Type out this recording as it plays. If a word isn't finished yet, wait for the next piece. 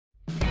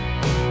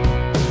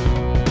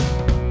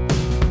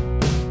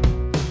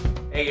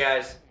Hey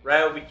guys,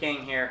 Ryobi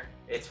King here.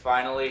 It's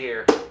finally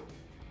here.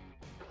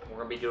 We're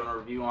going to be doing a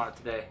review on it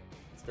today.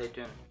 Stay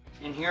tuned.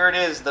 And here it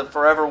is, the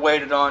forever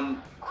waited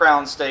on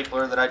crown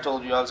stapler that I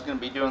told you I was going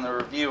to be doing the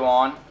review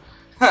on.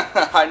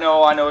 I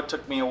know it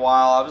took me a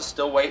while. I was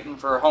still waiting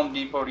for Home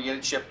Depot to get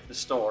it shipped to the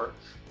store.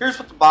 Here's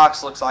what the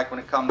box looks like when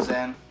it comes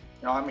in.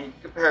 You know, I mean,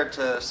 compared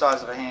to the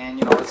size of a hand,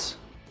 you know, it's,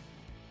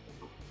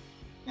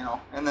 you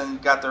know, and then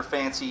got their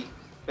fancy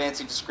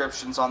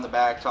descriptions on the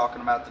back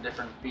talking about the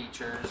different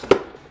features and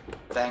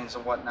things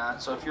and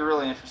whatnot. So if you're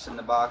really interested in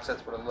the box,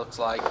 that's what it looks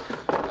like.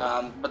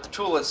 But the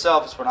tool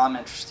itself is what I'm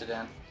interested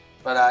in.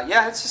 But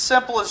yeah, it's as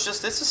simple as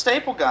just, it's a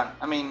staple gun.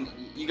 I mean,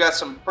 you got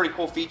some pretty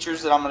cool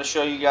features that I'm going to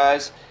show you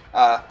guys.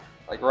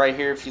 Like right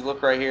here, if you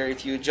look right here,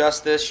 if you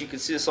adjust this, you can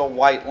see this little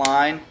white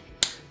line.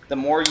 The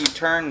more you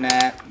turn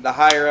that, the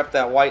higher up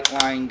that white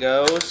line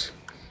goes.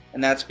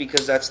 And that's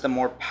because that's the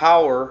more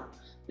power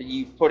that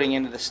you're putting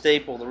into the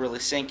staple to really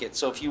sink it.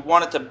 So if you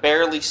want it to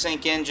barely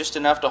sink in, just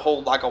enough to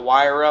hold like a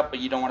wire up, but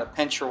you don't want to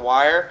pinch your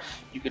wire,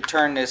 you could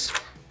turn this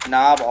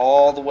knob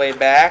all the way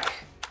back,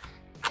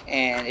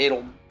 and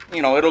it'll,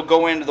 you know, it'll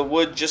go into the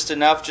wood just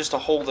enough just to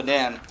hold it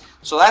in.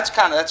 So that's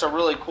a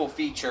really cool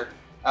feature.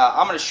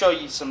 I'm going to show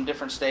you some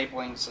different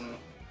staplings and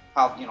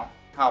how, you know,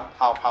 how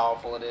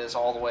powerful it is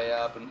all the way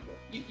up, and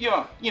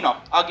you know,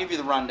 I'll give you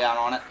the rundown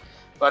on it.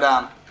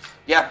 But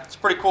yeah, it's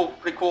pretty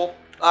cool.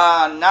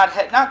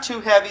 Not too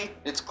heavy.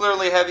 It's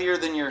clearly heavier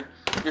than your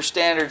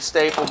standard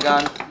staple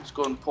gun. Let's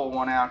go ahead and pull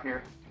one out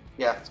here.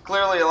 Yeah, it's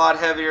clearly a lot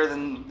heavier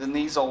than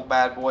these old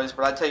bad boys.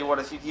 But I tell you what,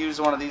 if you've used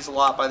one of these a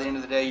lot, by the end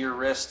of the day, your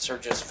wrists are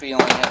just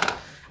feeling it.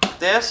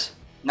 This,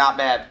 not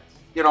bad.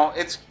 You know,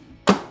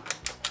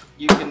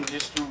 you can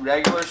just do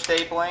regular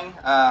stapling.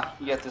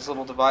 You got this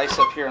little device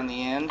up here on the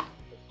end.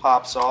 It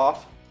pops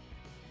off.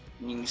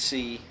 And you can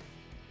see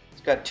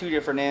it's got two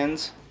different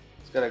ends.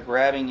 It's got a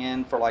grabbing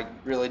end for like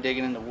really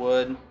digging into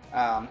wood.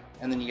 And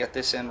then you got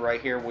this end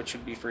right here, which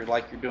would be for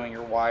like you're doing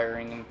your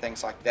wiring and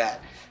things like that.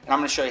 And I'm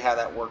going to show you how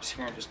that works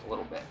here in just a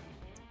little bit.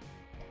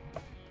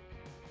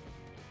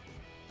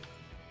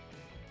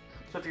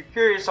 So if you're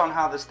curious on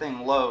how this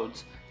thing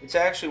loads, it's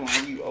actually,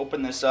 when you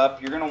open this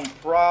up, you're going to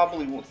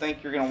probably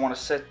think you're going to want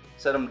to set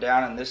them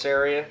down in this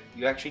area.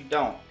 You actually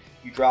don't.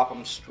 You drop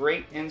them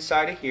straight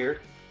inside of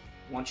here.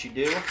 Once you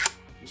do,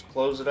 just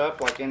close it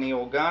up like any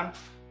old gun,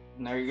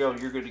 and there you go.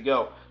 You're good to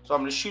go. So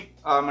I'm going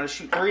to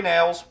shoot 3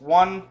 nails,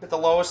 one at the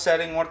lowest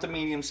setting, one at the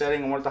medium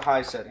setting, and one at the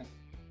high setting.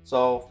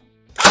 So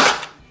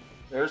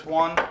there's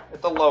one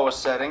at the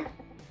lowest setting.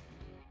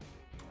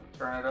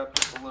 Turn it up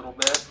just a little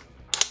bit.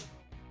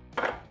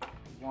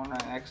 One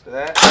right next to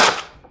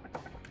that.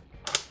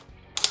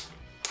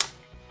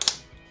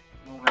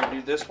 We're going to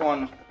do this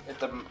one at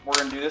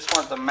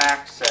the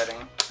max setting.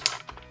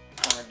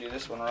 We're going to do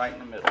this one right in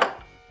the middle.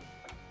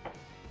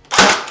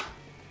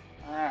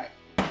 All right,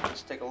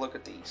 let's take a look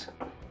at these.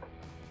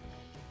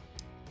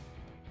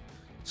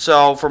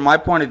 So from my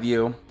point of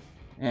view,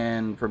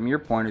 and from your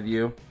point of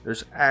view,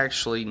 there's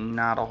actually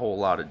not a whole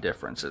lot of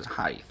difference in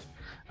height.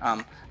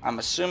 I'm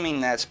assuming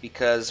that's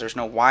because there's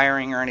no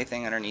wiring or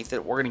anything underneath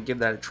it. We're going to give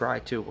that a try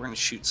too. We're going to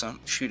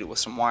shoot it with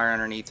some wire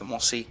underneath, and we'll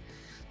see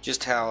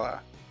just how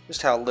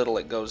little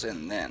it goes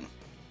in then.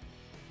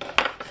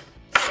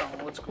 So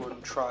let's go ahead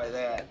and try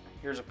that.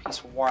 Here's a piece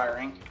of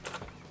wiring.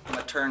 I'm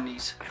going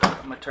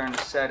to turn the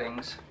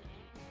settings.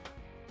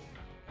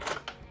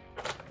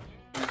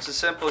 And it's as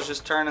simple as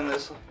just turning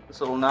this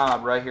little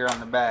knob right here on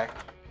the back.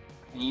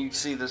 And you can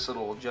see this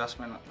little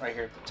adjustment right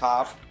here at the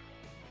top.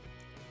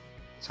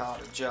 That's how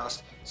it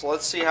adjusts. So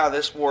let's see how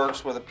this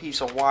works with a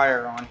piece of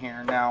wire on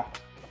here. Now,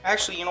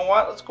 actually, you know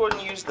what? Let's go ahead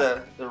and use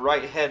the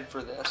right head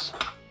for this.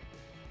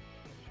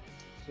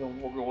 So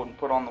we'll go ahead and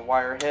put on the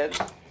wire head.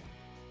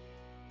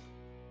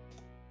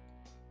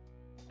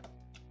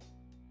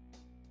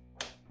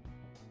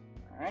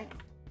 Alright.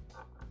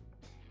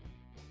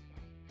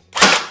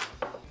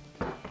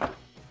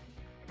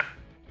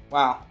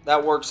 Wow,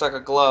 that works like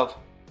a glove.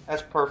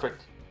 That's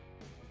perfect.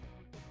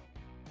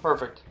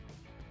 Perfect.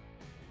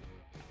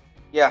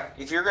 Yeah,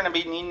 if you're going to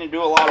be needing to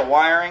do a lot of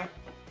wiring,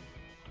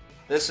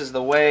 this is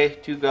the way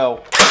to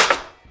go.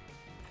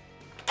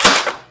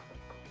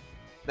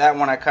 That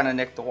one I kind of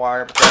nicked the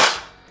wire, but that's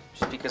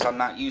just because I'm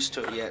not used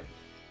to it yet.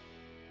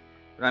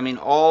 But I mean,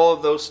 all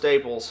of those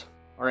staples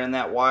are in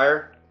that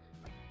wire.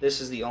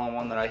 This is the only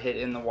one that I hit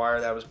in the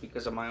wire. That was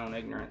because of my own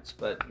ignorance.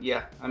 But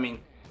yeah, I mean,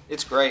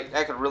 it's great.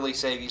 That could really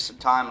save you some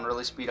time and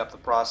really speed up the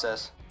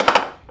process.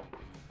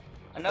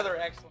 Another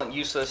excellent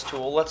use of this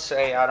tool, let's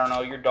say, I don't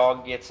know, your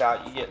dog gets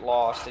out, you get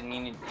lost, and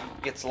you need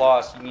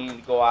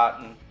to go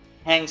out and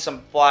hang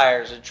some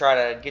flyers and try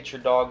to get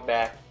your dog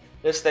back.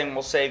 This thing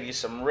will save you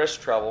some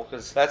wrist trouble,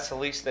 because that's the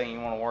least thing you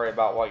want to worry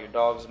about while your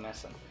dog's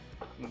missing.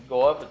 You can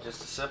go up, it's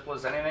just as simple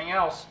as anything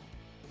else.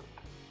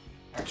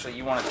 Actually,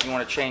 you want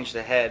to change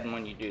the head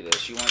when you do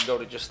this. You want to go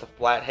to just the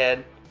flat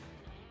head.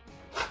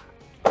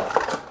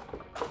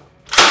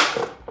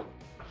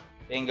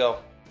 Bingo.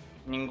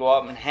 And you can go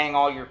up and hang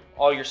all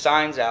your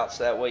signs out,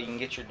 so that way you can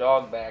get your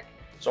dog back.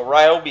 So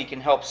Ryobi can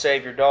help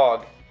save your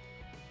dog.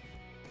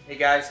 Hey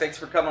guys, thanks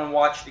for coming and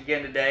watching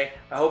again today.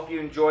 I hope you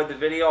enjoyed the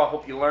video. I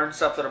hope you learned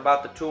something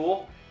about the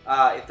tool.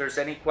 If there's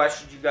any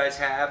questions you guys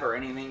have or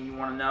anything you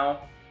want to know,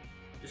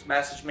 just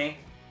message me.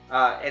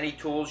 Any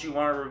tools you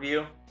want to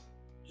review,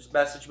 just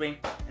message me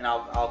and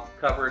I'll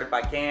cover it if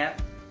I can.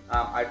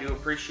 I do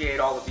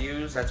appreciate all the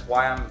views. That's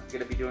why I'm going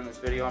to be doing this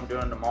video I'm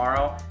doing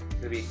tomorrow. It's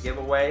going to be a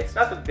giveaway. It's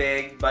nothing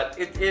big, but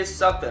it is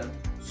something.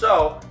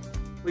 So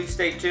please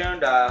stay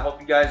tuned. I hope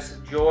you guys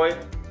enjoy.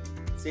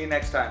 See you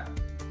next time.